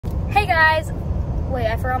guys. Wait,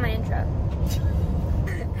 I forgot my intro.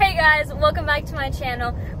 Hey guys, welcome back to my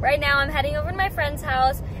channel. Right now I'm heading over to my friend's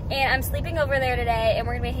house and I'm sleeping over there today, and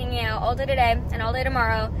we're gonna be hanging out all day today and all day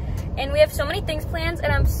tomorrow. And we have so many things planned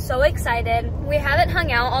and I'm so excited. We haven't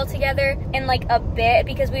hung out all together in like a bit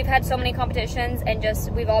because we've had so many competitions and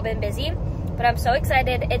we've all been busy. But I'm so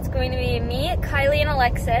excited. It's going to be me, Kylie, and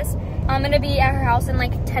Alexis. I'm gonna be at her house in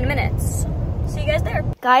like 10 minutes. See you guys there.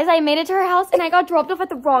 Guys, I made it to her house and I got dropped off at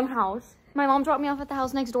the wrong house. My mom dropped me off at the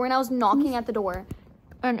house next door and I was knocking at the door.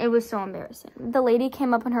 And it was so embarrassing. The lady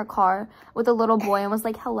came up in her car with a little boy and was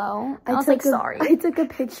like, hello. I was like, sorry. I took a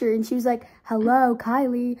picture and she was like, hello,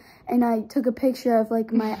 Kylie. And I took a picture of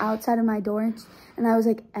like my outside of my door. And I was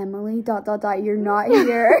like, Emily, ... you're not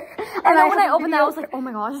here. And when I opened that, I was like, oh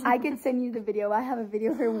my gosh. I can send you the video. I have a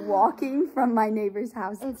video of her walking from my neighbor's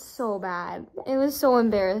house. It's so bad. It was so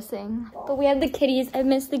embarrassing. But we have the kitties. I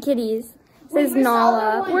miss the kitties. This is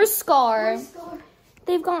Nala. Where's Scar?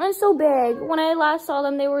 They've gotten so big. When I last saw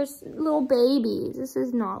them, they were little babies. This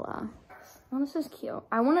is Nala. Oh, this is cute.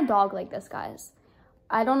 I want a dog like this, guys.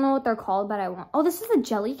 I don't know what they're called, but I want... Oh, this is a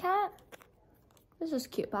jelly cat? This is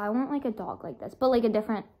cute, but I want like a dog like this, but like a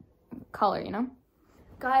different color, you know?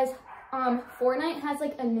 Guys, Fortnite has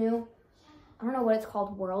like a new, I don't know what it's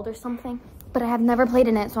called, world or something, but I have never played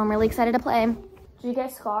in it, so I'm really excited to play. Did you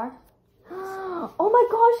guys Scar? Oh my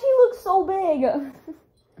gosh, he looks so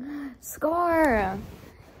big. Scar.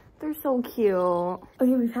 They're so cute.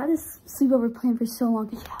 Okay, we've had this sleepover plan for so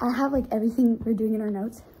long. I have like everything we're doing in our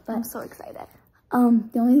notes, but I'm so excited.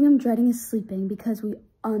 The only thing I'm dreading is sleeping because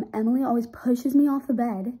Emily always pushes me off the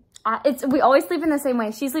bed. We always sleep in the same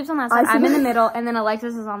way. She sleeps on that side, I'm in the middle, and then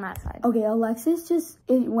Alexis is on that side. Okay, Alexis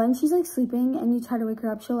when she's like sleeping and you try to wake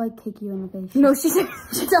her up, she'll like kick you in the face. No, she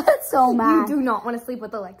does so mad. You do not want to sleep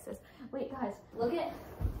with Alexis. Wait, guys, look at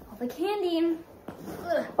all the candy.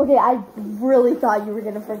 Ugh. Okay, I really thought you were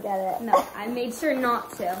gonna forget it. No, I made sure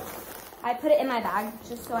not to. I put it in my bag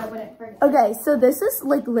just so I wouldn't forget. Okay, so this is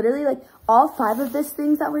like literally like all 5 of these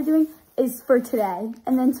things that we're doing is for today.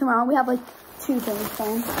 And then tomorrow we have like 2 things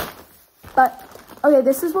planned. But, okay,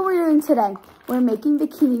 this is what we're doing today. We're making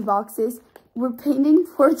bikini boxes. We're painting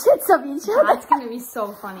portraits of each other. That's gonna be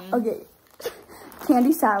so funny. Okay,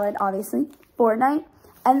 candy salad, obviously. Fortnite.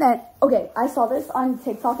 And then, okay, I saw this on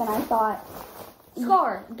TikTok and I thought...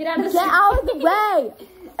 Scar, get out of the way!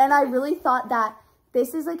 And I really thought that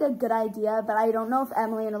this is like a good idea, but I don't know if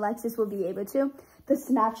Emily and Alexis will be able to. The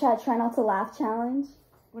Snapchat Try Not to Laugh Challenge.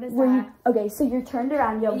 What is that? Okay, so you're turned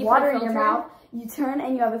around, you have water in your mouth, you turn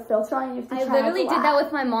and you have a filter on, and you have to try not to laugh. I literally did that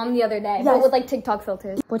with my mom the other day, but with like TikTok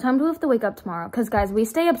filters. What time do we have to wake up tomorrow? Because guys, we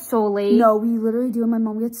stay up so late. No, we literally do, and my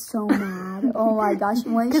mom gets so mad. Oh my gosh.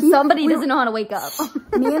 Because somebody doesn't know how to wake up.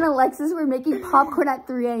 Me and Alexis were making popcorn at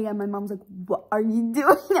 3 a.m. My mom's like, what are you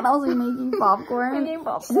doing? And I was like, making popcorn.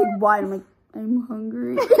 She's like, why? I'm like, I'm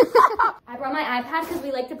hungry. I brought my iPad because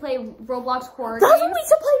we like to play Roblox horror games. That's what we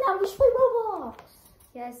should play now. We should play Roblox.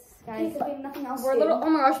 Yes, guys. Okay, nothing else. We're oh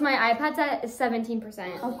my gosh, my iPad's at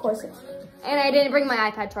 17%. Of course it is. And I didn't bring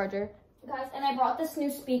my iPad charger. Guys, and I brought this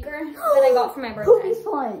new speaker that I got for my birthday. Who is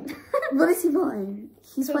playing? What is he playing?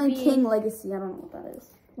 He's playing King Legacy. I don't know what that is.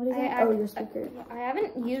 What is that? Oh, your speaker. I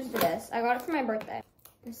haven't used this. I got it for my birthday.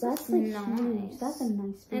 That's like nice. That's a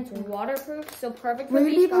nice speaker. And it's waterproof, so perfect for We're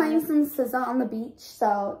going to be playing some SZA on the beach,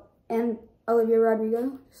 and Olivia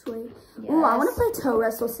Rodrigo. Sweet. Yes. Ooh, I want to play Toe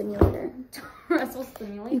Wrestle Simulator. Toe Wrestle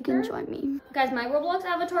Simulator? You can join me. Guys, my Roblox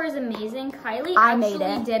avatar is amazing. Kylie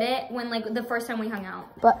actually did it when, like, the first time we hung out.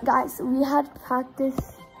 But, guys, we had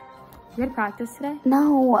practice. You had practice today?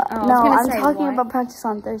 No. Oh, no, I'm talking about practice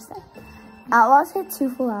on Thursday. Outlaws hit 2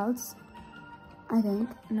 full outs, I think.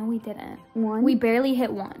 No, we didn't. 1? We barely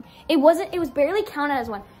hit 1. It was barely counted as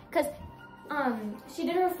 1. Because, she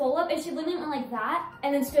did her full up and she literally went like that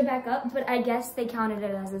and then stood back up, but I guess they counted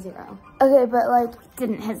it as a 0. Okay, but like...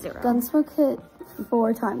 Didn't hit 0. Gunsmoke hit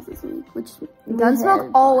 4 times this week, which...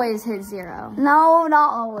 Gunsmoke always hits 0. No,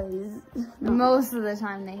 not always. No. Most of the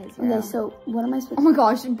time they hit 0. Okay, so what am I supposed to... Oh my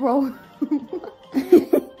gosh, bro.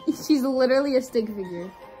 She's literally a stick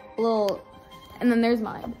figure. Little... And then there's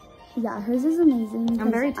mine. Yeah, hers is amazing.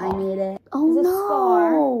 I'm very tall. I made it. Oh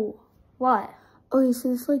no! What? Okay, so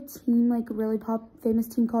this like team, like really famous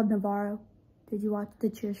team called Navarro. Did you watch the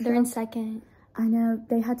cheer show? They're in 2nd. I know.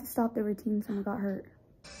 They had to stop their routine. Someone got hurt.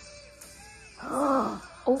 Oh.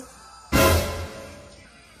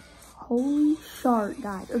 Holy shark,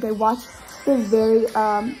 guys. Okay, watch the very,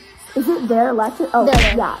 is it their electric? Oh,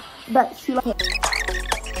 there. Yeah. But she like...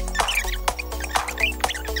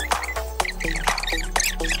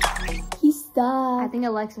 He's stuck. I think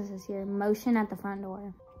Alexis is here. Motion at the front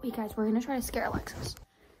door. Wait, guys, we're gonna try to scare Alexis.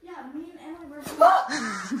 Yeah, me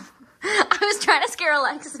I was trying to scare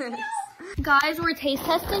Alexis. Guys, we're taste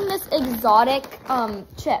testing this exotic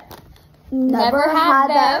chip. Never had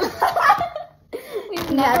them.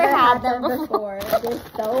 We've never had them before. They're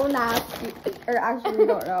so nasty. Or actually, we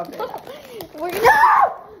don't know if We're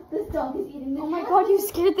gonna... This dog is eating the Oh my god, you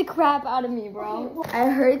scared the crap out of me, bro. I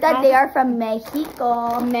heard that they are from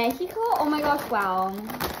Mexico. Mexico? Oh my gosh, wow.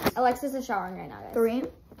 Alexis is showering right now, guys. 3,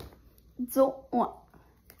 2, 1.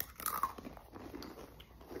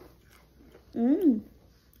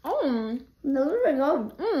 Those are really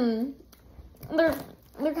good.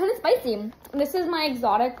 They're kind of spicy. This is my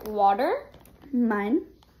exotic water. Mine.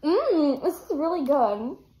 This is really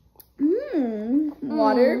good.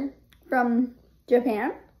 Water from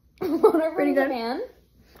Japan. Water Pretty from good. Japan.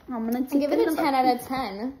 I'm gonna Give it a 10 out of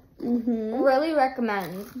 10. Really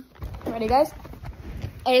recommend. Ready, guys?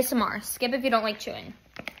 ASMR. Skip if you don't like chewing.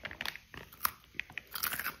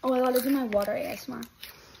 Oh my god, this is my water ASMR.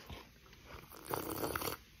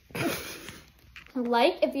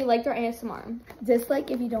 Like if you liked our ASMR.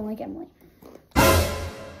 Dislike if you don't like Emily.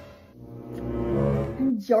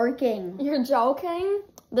 I'm joking. You're joking?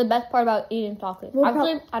 The best part about eating chocolate. Well,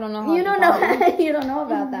 Actually, I don't know how you to don't eat know. chocolate. You don't know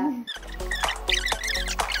about that.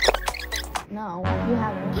 No, you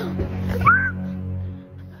haven't.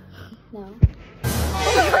 No.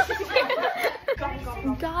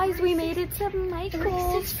 Guys, we made it to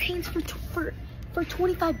Michael's. 6 paints for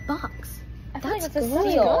 $25. I feel like that's a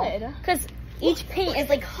steal. Because each paint is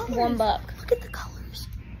like $1. Look at the colors.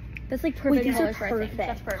 That's like perfect these are colors for I think. perfect.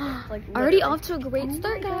 That's perfect. Like Already off to a great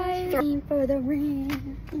start, guys. For the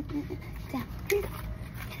rain.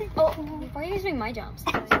 Oh, why are you guys doing my jumps?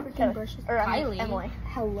 Freaking bushes. Kylie. Emily.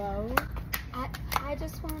 Hello. I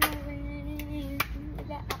just want to ring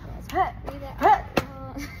that.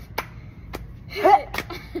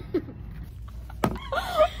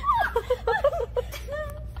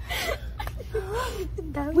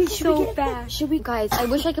 That was so fast. Should we, guys? I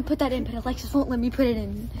wish I could put that in, but Alexis won't let me put it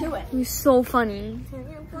in. Do it. It was so funny.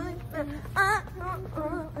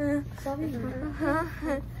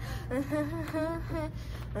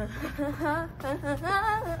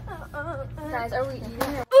 Guys, are we eating?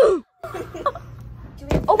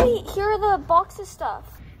 Oh wait, here are the box of stuff.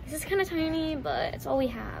 This is kind of tiny, but it's all we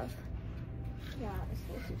have.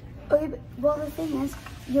 Okay, but, well, the thing is,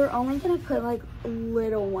 you're only gonna put like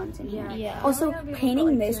little ones in here. Yeah. Also,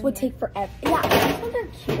 painting this would take forever. Yeah, these ones are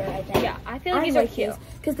cuter, I think. Yeah, I feel like these are cute.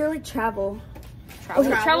 Because they're like travel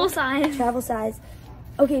Travel size. travel size.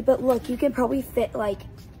 Okay, but look, you could probably fit like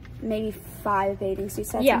maybe 5 bathing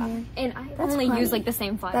suits. That's Yeah, in here. and I That's only funny. use like the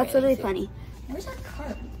same 5. That's literally funny. Where's our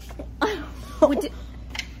cart?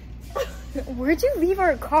 Where'd you leave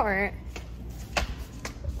our cart?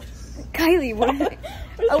 Kylie, what?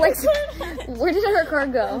 Alexa, where did our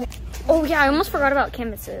cart go? Oh yeah, I almost forgot about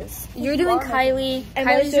canvases. You're doing Kylie,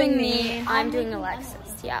 Kylie's doing me, I'm doing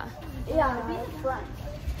Alexis, yeah. Yeah, it'd be in front.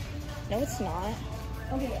 No, it's not.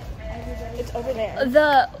 Okay, It's over there.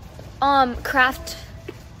 The, craft,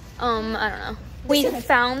 I don't know. We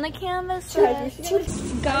found the canvas.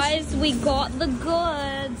 Guys, we got the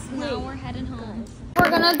goods. Now we're heading home. We're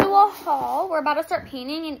gonna do a haul. We're about to start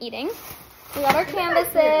painting and eating. We got our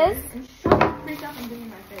canvases.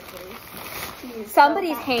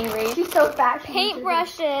 Somebody's hangry. She's so fat. Paint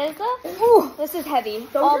brushes. Ooh, This is heavy.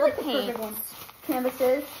 those All are the like paint. perfect ones.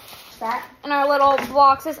 Canvases. That. And our little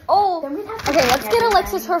boxes. Oh, Then we'd have okay, let's get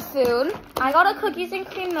Alexis her food. I got a cookies and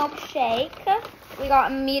cream milkshake. We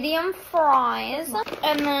got medium fries.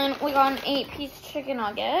 And then we got an 8-piece chicken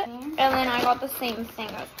nugget. And then I got the same thing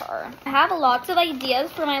as her. I have lots of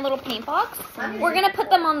ideas for my little paint box. We're gonna put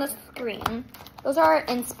them on the screen. Those are our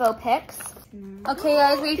inspo pics. Okay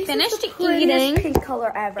guys, we finished eating. Pink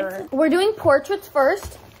color ever. We're doing portraits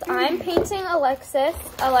first. I'm painting Alexis.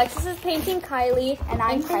 Alexis is painting Kylie. And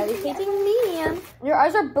Kylie's painting me. Your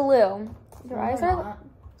eyes are blue. Your eyes are...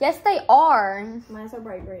 Yes, they are. Mine are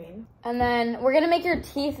bright green. And then we're gonna make your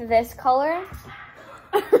teeth this color.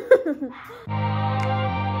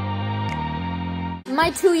 My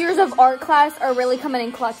 2 years of art class are really coming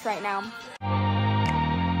in clutch right now.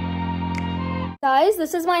 Guys,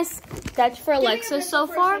 this is my sketch for Alexis so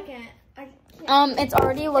far. It's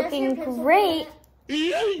already looking great.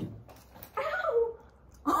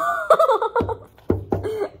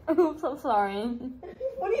 Oops, I'm sorry.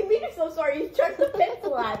 What do you mean you're so sorry? You chucked the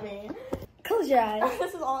pencil at me. Close your eyes.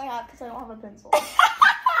 This is all I have because I don't have a pencil.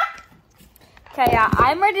 Okay, yeah,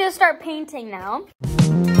 I'm ready to start painting now.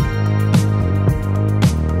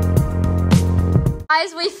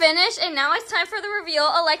 Guys, we finished and now it's time for the reveal.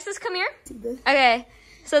 Alexis, come here. Okay,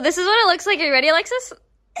 so this is what it looks like. Are you ready, Alexis?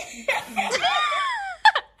 This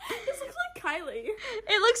looks like Kylie.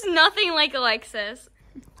 It looks nothing like Alexis.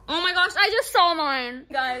 Oh my gosh, I just saw mine.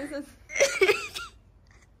 Guys.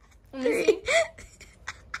 Let me see.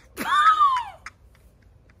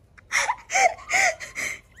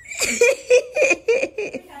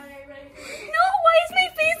 No, why is my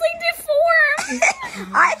face like deformed?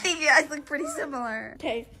 I think you guys look pretty similar.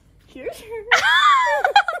 Okay, here's her.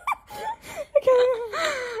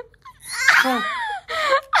 I'm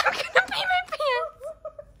gonna pee my pants.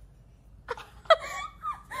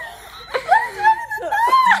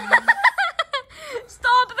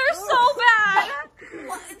 Stop, they're so bad.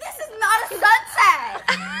 This is not a sunset.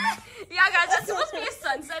 Yeah, guys, that's supposed to be a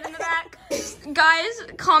sunset in the back. Guys,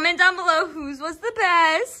 comment down below whose was the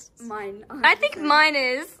best. Mine. I think mine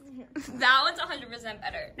is. That one's 100%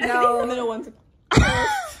 better. No, the middle one's. They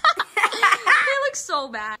look so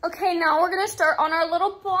bad. Okay, now we're gonna start on our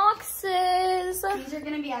little boxes. These are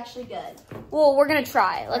gonna be actually good. Well, we're gonna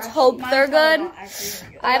try. Let's hope they're good.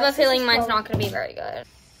 I have a feeling mine's not gonna be very good.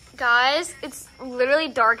 Guys, it's literally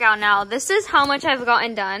dark out now. This is how much I've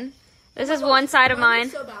gotten done. This is one side of mine.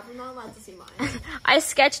 So bad, we're not allowed to see mine. I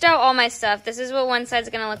sketched out all my stuff. This is what one side's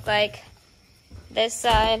gonna look like. This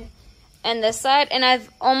side and this side. And I've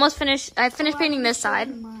almost finished. I finished painting this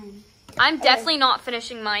side. I'm definitely not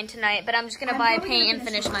finishing mine tonight, but I'm just gonna buy paint and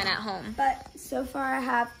finish mine at home. But so far I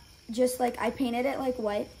have just like, I painted it like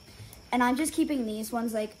white. And I'm just keeping these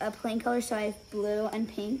ones like a plain color, so I have blue and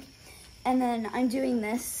pink. And then I'm doing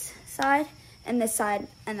this side and this side,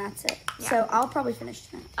 and that's it. Yeah. So I'll probably finish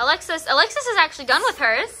tonight. Alexis is actually done with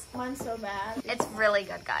hers. Mine's so bad. It's really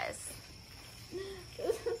good, guys.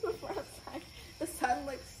 This is the front side. The sun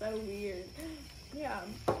looks so weird. Yeah,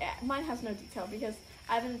 mine has no detail because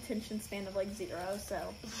I have an attention span of like 0,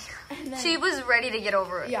 so. And then, She was ready to get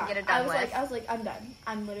over it and get it done with. I was like, I'm done.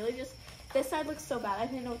 I'm literally just, this side looks so bad. I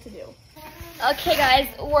didn't know what to do. Okay, guys,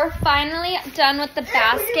 we're finally done with the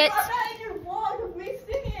basket.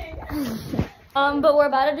 But we're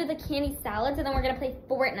about to do the candy salads, and then we're gonna play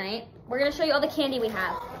Fortnite. We're gonna show you all the candy we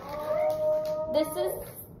have. This is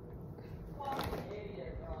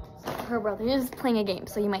her brother. He's playing a game,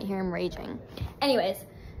 so you might hear him raging. Anyways,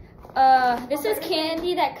 this is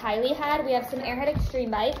candy that Kylie had. We have some Airhead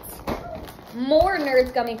Extreme Bites, more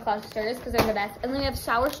Nerds Gummy Clusters because they're the best, and then we have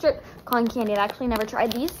Sour Strip Cotton Candy. I've actually never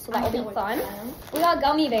tried these, so that will be fun. We got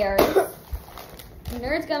Gummy Bears,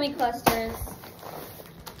 Nerds Gummy Clusters,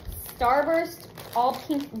 Starburst all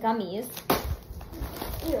pink gummies,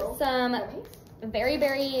 some Very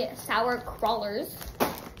Berry sour crawlers,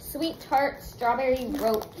 Sweet Tart strawberry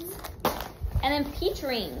ropes, and then peach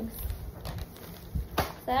rings. So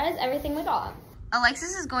that is everything we got.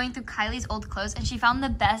 Alexis is going through Kylie's old clothes, and she found the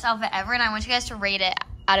best outfit ever, and I want you guys to rate it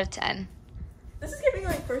out of 10. This is giving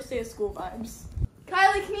like first day of school vibes.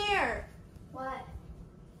 Kylie, come here. What?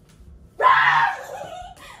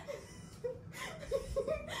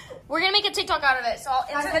 We're gonna make a TikTok out of it, so I'll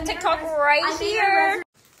insert the TikTok right here.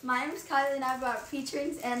 My name's Kylie, and I brought peach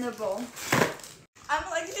rings and the bowl. I'm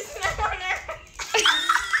like just in the corner.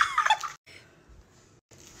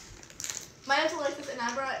 My name's Alexis, and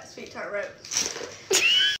I brought Sweet Tart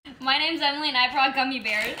ropes. My name's Emily, and I brought gummy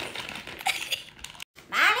bears.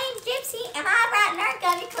 My name's Gypsy, and I brought Nerd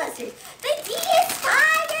Gummy Clusters. The D is fire!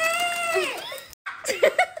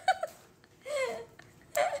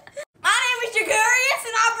 My name is Jagurius,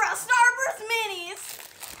 and I brought Starburst minis.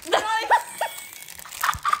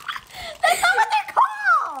 That's not what they're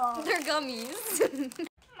called! They're gummies.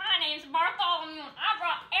 My name's Bartholomew, and I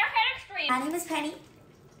brought Airhead Extreme. My name is Penny,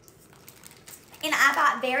 and I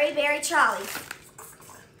bought Very Berry Charlie.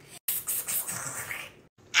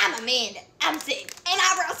 I'm Amanda. I'm Sid, and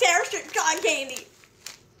I brought Sour Strip Cotton Candy.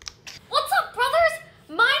 What's up, brothers?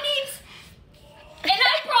 My name's... And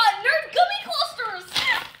I brought Nerd Gummy Clusters.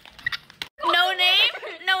 No name?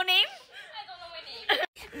 No name? I don't know my name.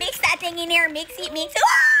 Mix that thing in there, mix it, mix it.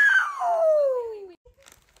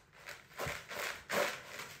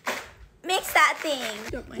 Mix that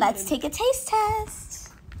thing. Let's take a taste test.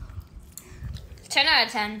 10 out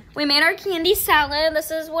of 10. We made our candy salad. This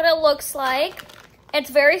is what it looks like. It's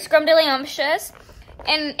very scrumdiddlyumptious,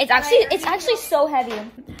 and it's actually so heavy.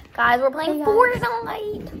 Guys, we're playing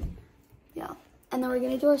Fortnite. Yeah, and then we're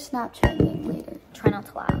gonna do our Snapchat game later. Try not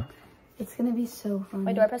to laugh. It's gonna be so fun.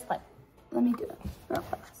 Wait, do I press play? Let me do it real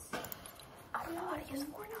fast. I don't know how to use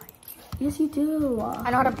Fortnite. Yes, you do.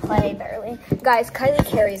 I know how to play barely. Guys, Kylie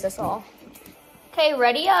carries us all. Okay,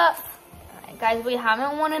 ready up. All right, guys, we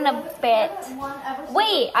haven't won in a bit.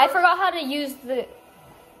 Wait, I forgot how to use the...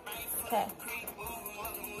 Okay.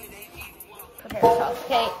 Prepare yourself.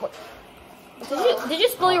 Okay. Did you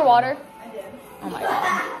spill your water? I did. Oh my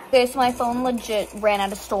god. Okay, so my phone legit ran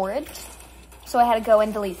out of storage. so I had to go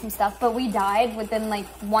and delete some stuff, but we died within like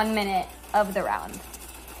 1 minute of the round.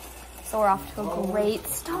 So we're off to a great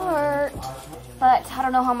start, but I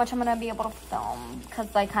don't know how much I'm gonna be able to film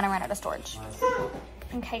because I kind of ran out of storage.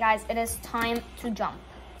 Okay guys, it is time to jump.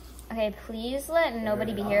 Okay, please let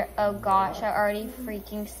nobody be here. Oh gosh, I already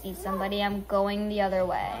freaking see somebody. I'm going the other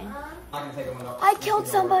way. I killed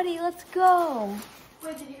somebody, let's go.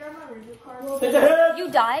 Wait, did you grab my Rubik card? You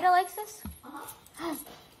died, Alexis?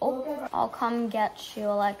 Oh, I'll come get you,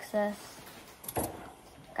 Alexis.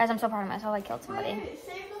 Guys, I'm so proud of myself. I killed somebody. Wait,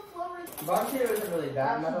 save the floor. Volunteer isn't really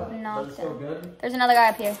bad metal, but it's still good. There's another guy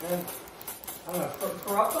up here. I'm gonna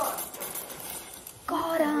corrupt that.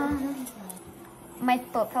 Got him. My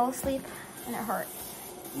foot fell asleep and it hurts.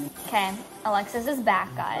 Okay, Alexis is back,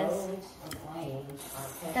 guys.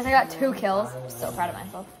 Guys, I got 2 kills. I'm so proud of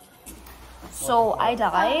myself. So I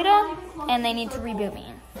died and they need to reboot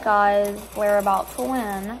me. Guys, we're about to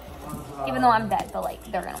win. Even though I'm dead, but like,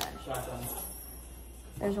 they're gonna win.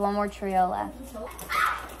 There's one more trio left.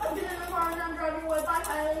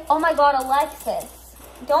 Oh my god, Alexis.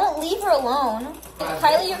 Don't leave her alone.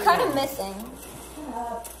 Kylie, you're kind of missing.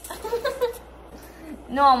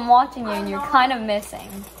 No, I'm watching you and you're kind of missing.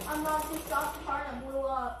 I'm not too soft apart, I blew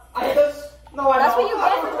up. That's what you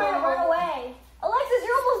get for trying to run away. Alexis,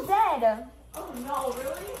 you're almost dead. Oh no,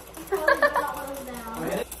 really? Oh, you got one of them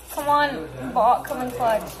down. Come on, bot, come and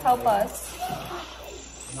clutch. Help us.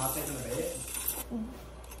 Not taking the bait.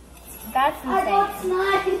 That's insane. I got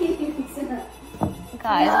sniped.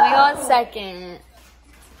 Guys, we got second.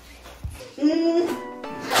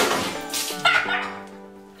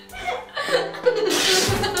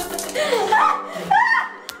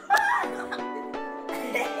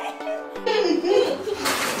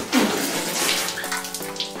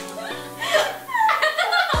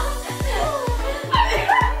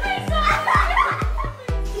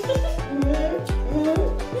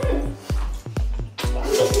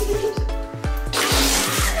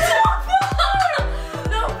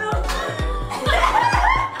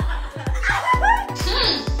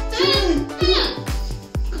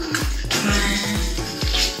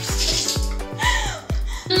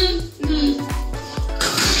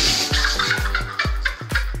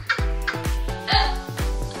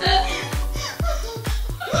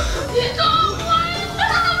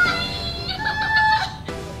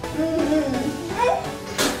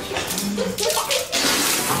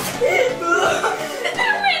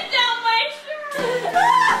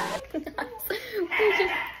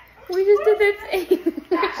 We just did that thing.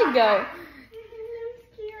 Where'd she go?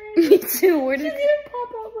 Me too. Where did it Pop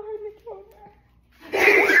out behind the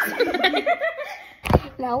camera.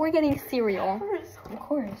 Now we're getting cereal. Of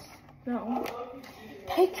course. No.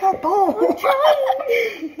 Take your ball.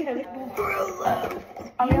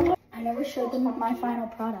 I never showed them my final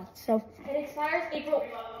product, so. It expires April.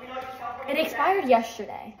 It expired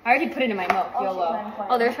yesterday. I already put it in my milk, YOLO.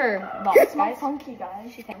 Oh, there's her box, It's not guys. funky,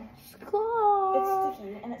 guys. She can. It's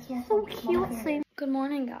sticky and it's more So funky. cute. Good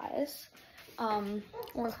morning, guys.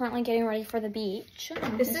 We're currently getting ready for the beach.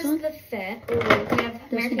 This is the fit. We have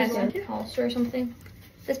American Holster or something.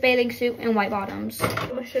 This bathing suit and white bottoms.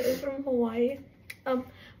 My shirt is from Hawaii.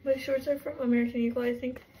 My shorts are from American Eagle, I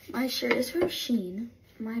think. My shirt is from Shein.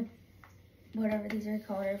 My, whatever these are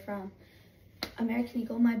called, are from American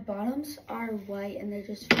Eagle. My bottoms are white and they're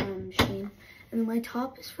just from Shein. And my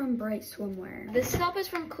top is from Bright Swimwear. This top is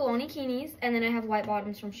from Kuloni Kinis, and then I have white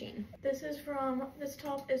bottoms from Shein. This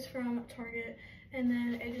top is from Target, and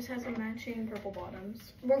then it just has a matching purple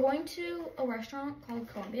bottoms. We're going to a restaurant called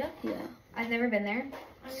Columbia. Yeah, I've never been there.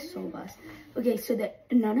 so blessed. Okay, so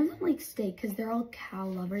none of them like steak because they're all cow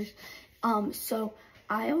lovers. So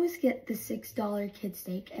I always get the $6 kid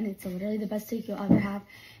steak, and it's literally the best steak you'll ever have.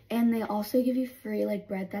 And they also give you free like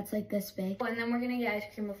bread that's like this big. And then we're gonna get ice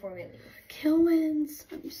cream before we leave. Kill wins.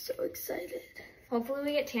 I'm so excited. Hopefully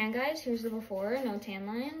we get tan, guys. Here's the before, no tan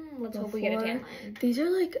line. Let's hope we get a tan line. These are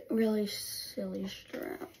like really silly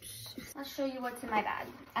straps. Let's show you what's in my bag.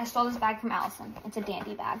 I stole this bag from Allison. It's a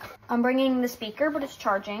dandy bag. I'm bringing the speaker, but it's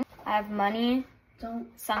charging. I have money,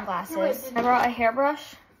 sunglasses. I brought a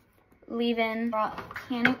hairbrush, leave-in, brought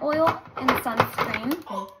canning oil and sunscreen,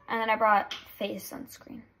 and then I brought face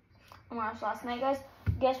sunscreen. I watched last night, guys.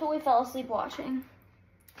 Guess what we fell asleep watching?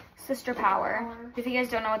 Sister Power. If you guys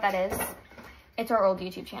don't know what that is, it's our old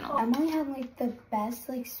YouTube channel. Emily had like the best,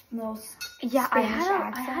 like most. Yeah, I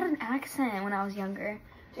Spanish had an accent when I was younger.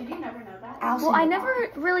 Did you never know that? Well, I never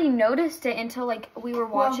really noticed it until like we were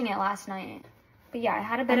watching it last night. But yeah, I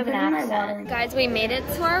had a bit of an accent. Guys, we made it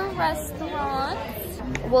to our restaurant.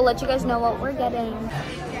 We'll let you guys know what we're getting.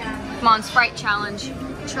 Come on, Sprite challenge.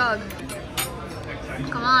 Chug.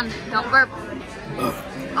 Come on, don't burp.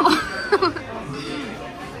 Oh.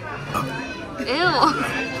 Ew.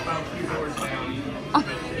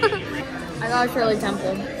 I got Shirley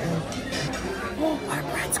Temple. Our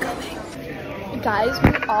bread's coming. Guys,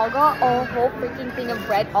 we all got a whole freaking thing of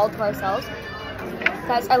bread all to ourselves.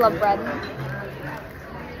 Guys, I love bread.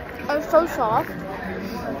 It's so soft.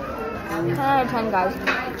 10 out of 10, guys.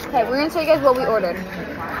 Okay, we're gonna tell you guys what we ordered.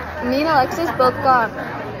 Me and Alexis both got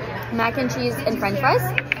mac and cheese and french fries.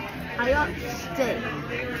 I got steak.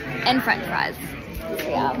 And french fries.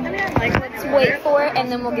 Yeah. Let's wait for it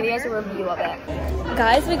and then we'll give you guys a review of it.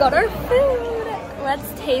 Guys, we got our food.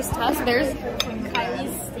 Let's taste test. There's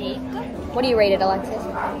Kylie's steak. What do you rate it, Alexis?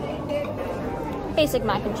 Basic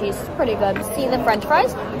mac and cheese. Pretty good. See the french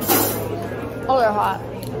fries? Oh, they're hot.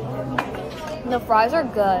 The fries are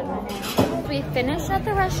good. We finished at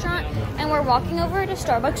the restaurant and we're walking over to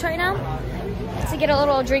Starbucks right now to get a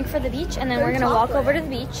little drink for the beach, and then we're gonna walk over to the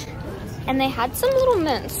beach. And they had some little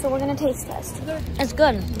mints, so we're gonna taste test. It's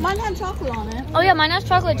good. Mine had chocolate on it. Oh yeah, mine has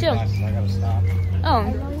chocolate too. I gotta stop.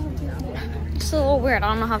 Oh, it's a little weird. I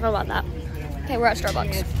don't know how I feel about that. Okay, we're at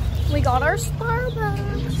Starbucks. We got our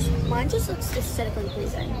Starbucks. Mine just looks aesthetically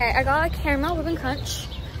pleasing. Okay, I got a caramel ribbon crunch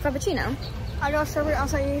frappuccino. I got strawberry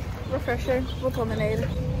acai refresher with lemonade.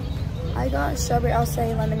 I got strawberry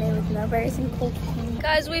acai lemonade with no berries and cold cream.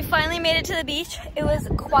 Guys, we finally made it to the beach. It was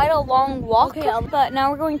quite a long walk, but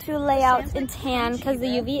now we're going to lay out and tan because the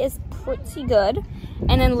UV is pretty good.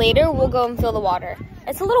 And then later we'll go and fill the water.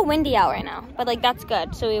 It's a little windy out right now, but like that's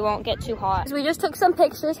good so we won't get too hot. So we just took some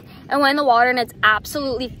pictures and went in the water and it's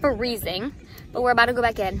absolutely freezing. But we're about to go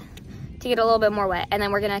back in to get a little bit more wet, and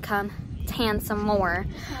then we're gonna come tan some more.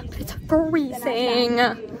 But it's freezing.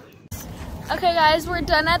 Okay guys, we're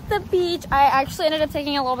done at the beach. I actually ended up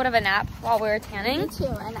taking a little bit of a nap while we were tanning. Me too,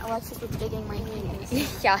 and Alexis was digging my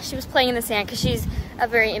knees. Yeah, she was playing in the sand because she's a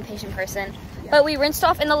very impatient person. But we rinsed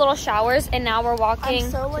off in the little showers and now we're walking.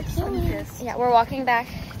 I'm so like sun-kissed. Yeah, we're walking back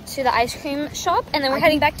to the ice cream shop and then we're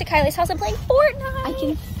heading back to Kylie's house and playing Fortnite. I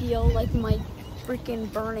can feel like my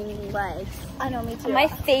freaking burning legs. I know, me too. My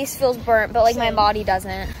face feels burnt, but like my body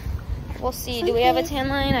doesn't. We'll see. Do we have a tan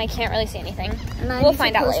line? I can't really see anything. We'll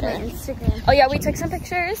find out later. Oh yeah, we took some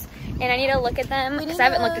pictures and I need to look at them because I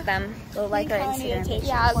haven't looked at them. Go like our Instagram page.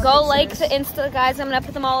 Yeah, go like the Insta, guys. I'm gonna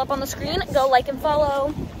put them all up on the screen. Go like and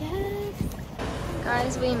follow. Yes.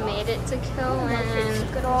 Guys, we made it to Killen.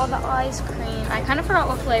 Look at all the ice cream. I kind of forgot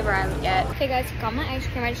what flavor I would get. Okay guys, got my ice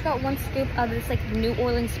cream. I just got one scoop of this like New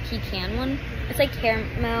Orleans pecan one. It's like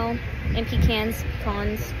caramel and pecans,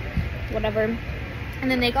 whatever. And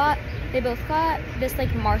then they both got this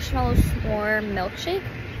like marshmallow s'more milkshake.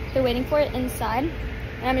 They're waiting for it inside.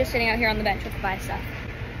 And I'm just sitting out here on the bench with my stuff.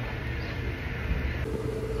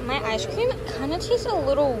 My ice cream kind of tastes a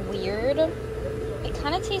little weird. It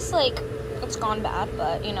kind of tastes like it's gone bad,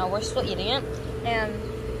 but you know, we're still eating it. And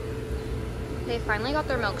they finally got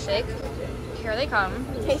their milkshake. Here they come.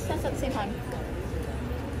 Taste test at the same time.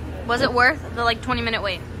 Was it worth the like 20-minute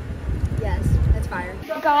wait? Yes, it's fire.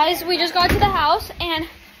 Guys, we just got to the house and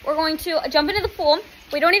we're going to jump into the pool.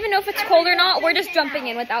 We don't even know if it's cold or not. We're just jumping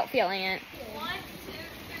in without feeling it. 1, 2,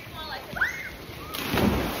 3, 4, like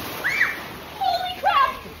holy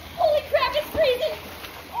crap! Holy crap, it's freezing!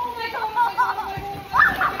 Oh my god!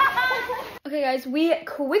 Okay guys, we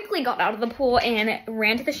quickly got out of the pool and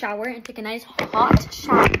ran to the shower and took a nice hot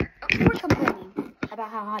shower. We were complaining about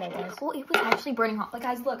how hot it was. Well, it was actually burning hot. But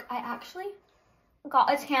guys, look, I actually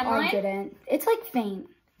got a tan line. I didn't. It's like faint.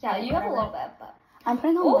 Yeah, you have a little bit, but I'm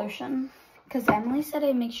putting on lotion because Emily said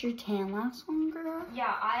it makes your tan last longer.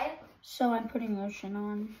 yeah, So I'm putting lotion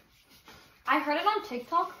on. I heard it on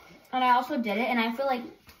TikTok and I also did it, and I feel like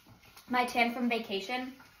my tan from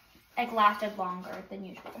vacation like lasted longer than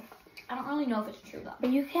usual. I don't really know if it's true though. But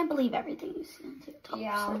you can't believe everything you see on TikTok.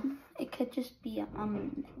 Yeah. So it could just be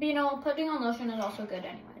But you know, putting on lotion is also good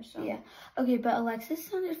anyway, so. Yeah. Okay, but Alexis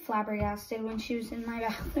sounded flabbergasted when she was in my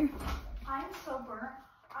bathroom. I'm so burnt.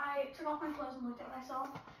 I took off my clothes and looked at myself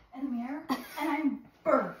in the mirror, and I'm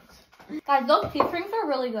burnt. Guys, those teeth rings are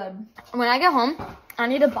really good. When I get home, I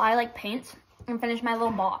need to buy like paint and finish my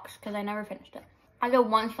little box because I never finished it. I did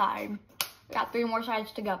one side. We got 3 more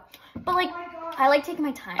sides to go. But like, I like taking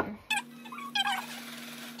my time.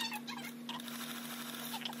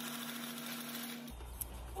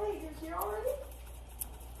 Wait, you're here already?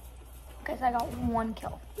 Guys, I got 1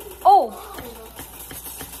 kill. Oh!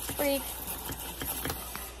 Freak.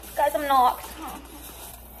 Guys, I'm knocked.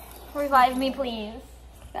 Revive me, please.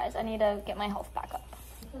 Guys, I need to get my health back up.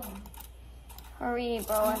 Hurry,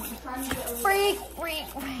 bro. Freak.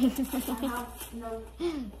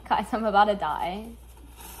 Guys, I'm about to die.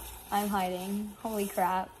 I'm hiding. Holy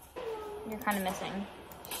crap. You're kind of missing.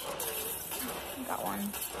 Got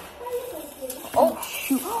one. Oh,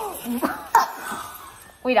 shoot.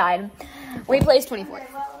 We died. We placed 24th.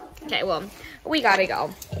 Okay, well, we gotta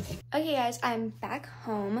go. Okay, guys, I'm back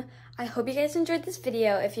home. I hope you guys enjoyed this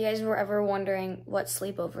video. If you guys were ever wondering what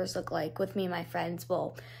sleepovers look like with me and my friends,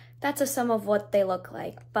 well, that's a sum of what they look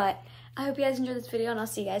like. But I hope you guys enjoyed this video, and I'll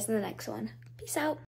see you guys in the next one. Peace out.